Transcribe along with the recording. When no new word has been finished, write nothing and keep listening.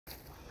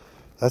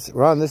That's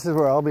Ron, this is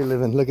where I'll be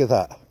living. Look at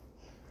that.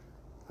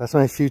 That's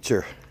my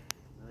future.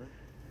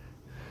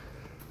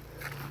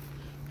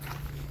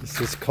 This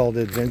is called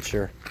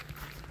adventure.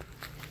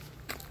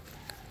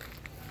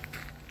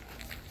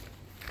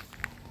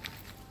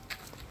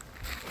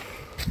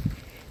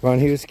 Ron,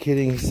 he was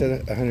kidding. He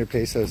said 100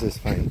 pesos is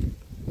fine.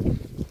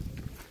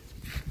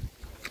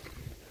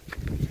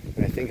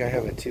 And I think I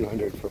have a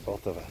 200 for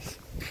both of us.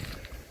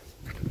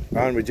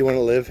 Ron, would you want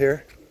to live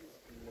here?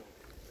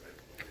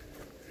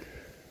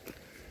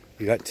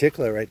 You got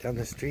Tickler right down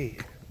the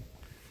street.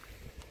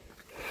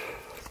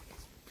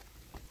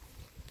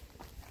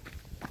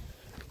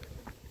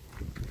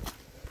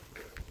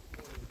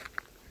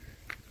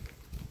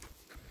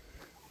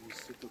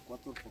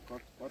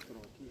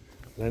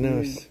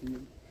 Leno's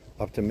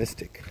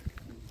optimistic.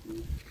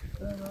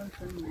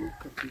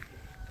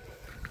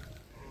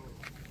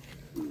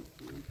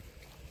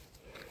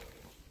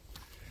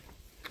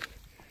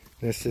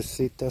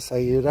 ¿Necesitas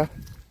ayuda?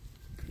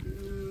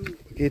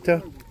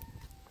 ¿Poquito?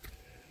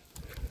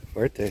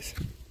 Fuertes.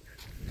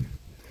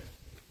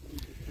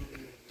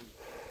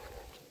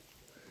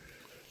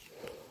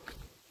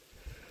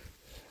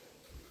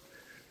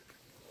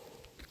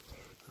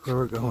 Look where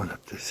we're going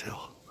up this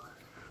hill.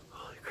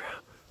 Holy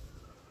crap.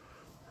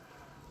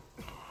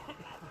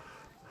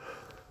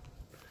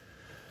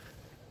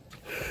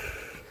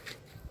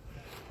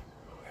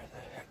 Where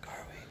the heck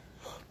are we?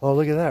 Oh,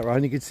 look at that,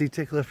 Ron. You can see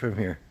Tickler from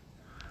here.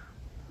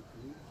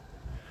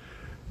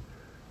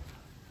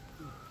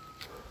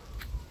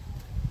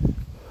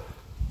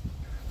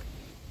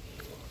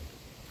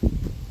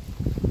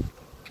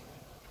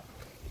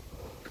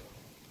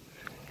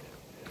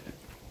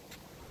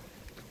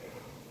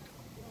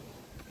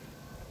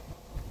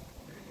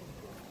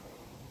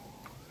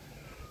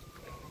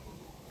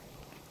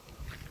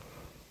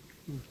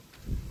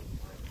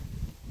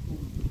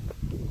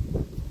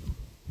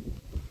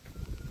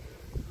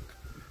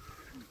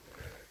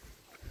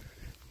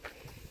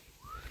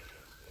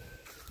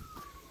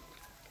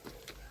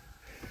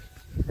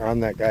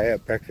 Ron, that guy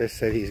at breakfast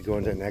said he's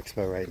going to an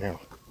expo right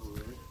now.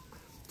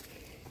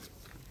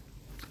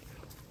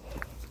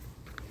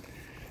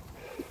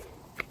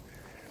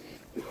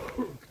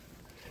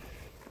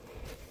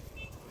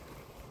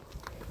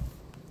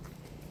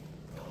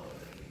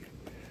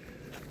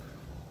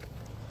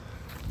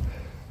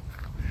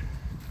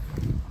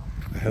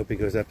 I hope he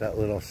goes up that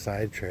little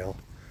side trail.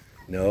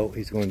 No,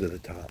 he's going to the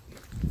top.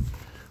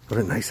 What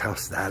a nice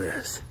house that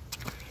is.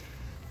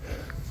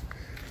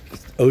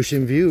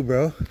 Ocean view,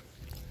 bro.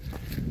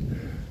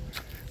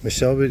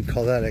 Michelle would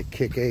call that a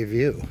kick-A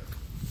view.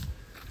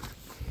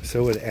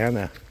 So would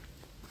Anna.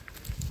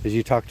 Did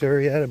you talk to her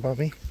yet about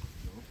me?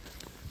 No.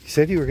 You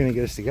said you were going to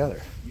get us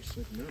together. You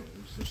said no. You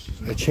said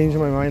she's not. I changed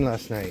my mind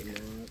last night.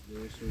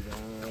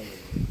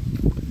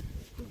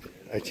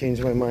 I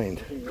changed my mind.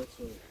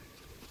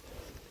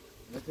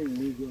 I think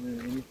me getting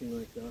anything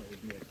like that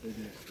would be a big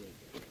mistake.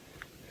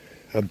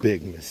 A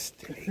big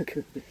mistake.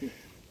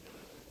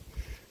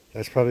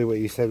 That's probably what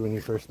you said when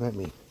you first met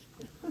me.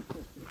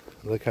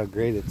 Look how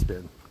great it's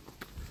been.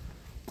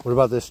 What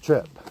about this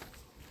trip?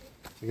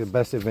 It's like the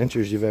best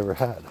adventures you've ever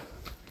had.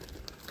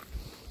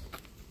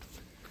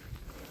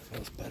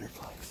 Those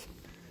butterflies.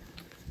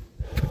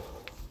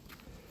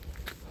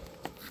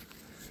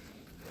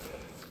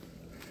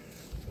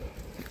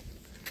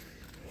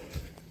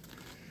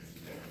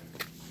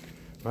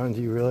 Ron,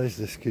 do you realize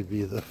this could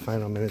be the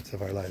final minutes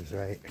of our lives,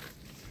 right?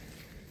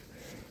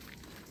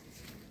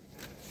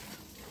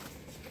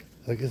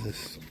 Look at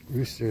this.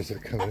 Roosters are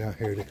coming out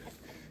here to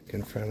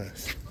confront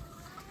us.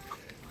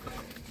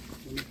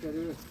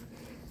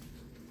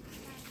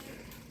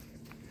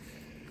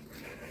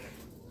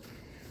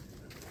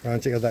 Ron,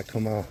 check out that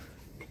comal.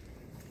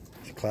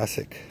 It's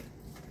classic.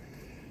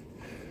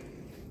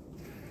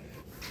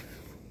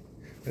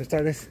 Buenas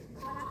tardes.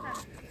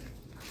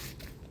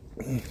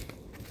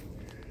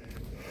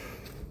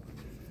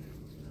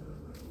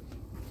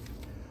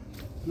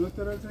 ¿No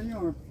estará el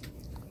señor?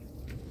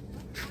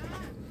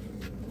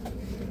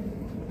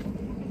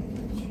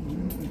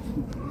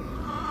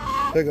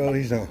 Look, oh,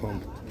 he's not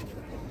home.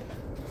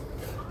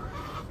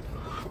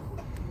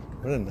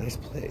 What a nice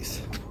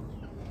place.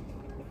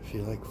 If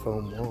you like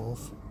foam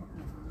walls.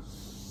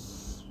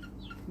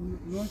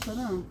 ¿No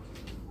estará? No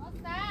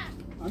está.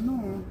 Ah,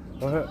 no.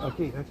 Oh,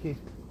 aquí, aquí.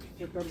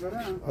 Se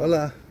tardará.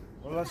 Hola.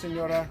 Hola,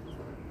 señora.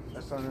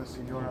 Esta es la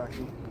señora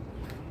aquí.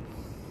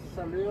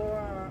 Salió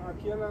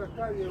aquí a la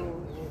calle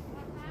o...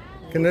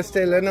 ¿Que no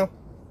esté Leno?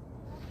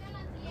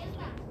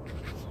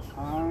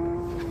 Ah.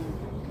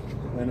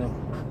 Bueno,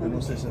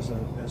 ¿conoces esa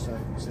señora?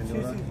 Sí, sí.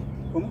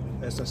 ¿Cómo?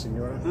 Esta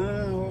señora.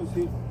 Ah, oh,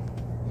 sí.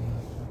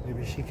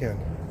 Maybe she can.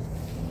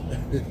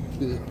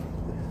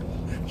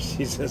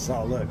 She says,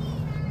 oh, look.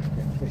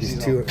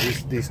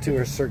 These two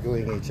are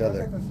circling each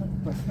other.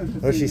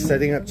 Oh, she's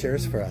setting up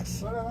chairs for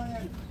us. Hola,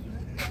 doña.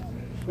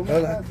 ¿Cómo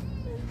Hola. estás?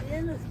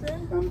 ¿Bien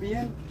usted?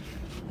 También.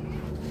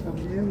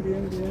 También,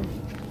 bien, bien.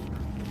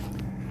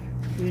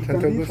 ¿Y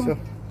Tanto Carlito? gusto.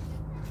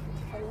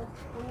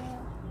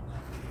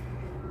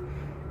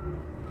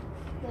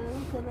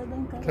 Quedamos en el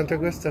encargado. Tanto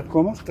gusto.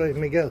 ¿Cómo? Estoy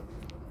Miguel.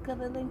 Que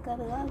era el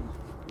encargado.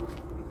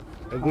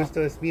 El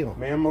gusto es mío.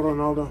 Me llamo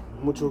Ronaldo,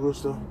 mucho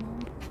gusto.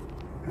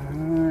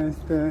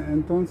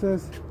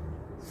 Entonces,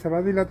 ¿se va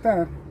a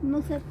dilatar?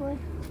 No se fue.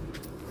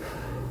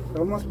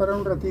 Vamos a esperar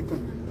un ratito.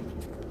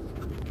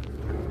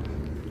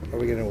 Are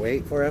we gonna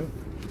wait for him?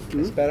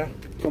 Espera.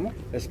 ¿Cómo?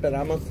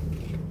 Esperamos.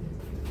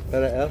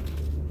 Para él.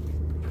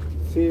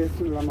 Sí, es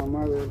la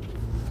mamá de él.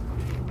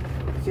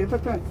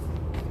 Siéntate.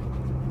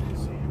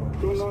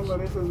 Tú no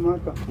mereces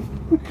nada.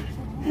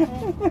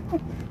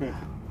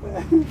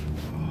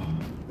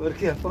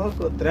 Porque a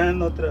poco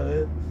traen otra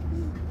vez.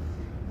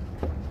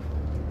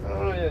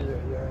 Ay, ay,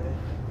 ay, ay.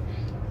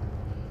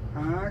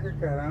 Ah, qué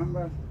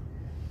caramba.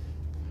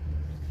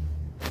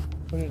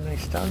 What a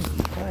nice stand.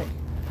 Hi.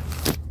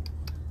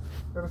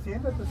 Pero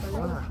siéntate,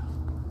 señor. Ah.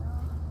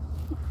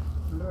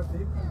 Un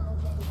ratito.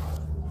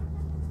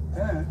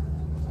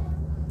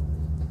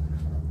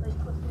 Estoy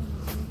cocinando.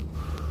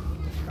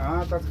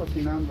 Ah, estás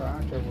cocinando. Ah,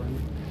 qué bueno.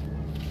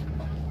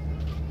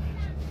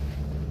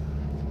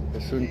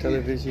 ¿Es una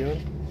televisión?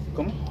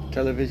 ¿Cómo?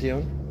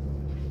 Televisión?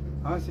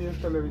 Ah, sí,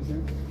 es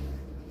televisión.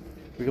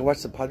 We can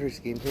watch the Padres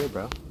game here,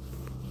 bro.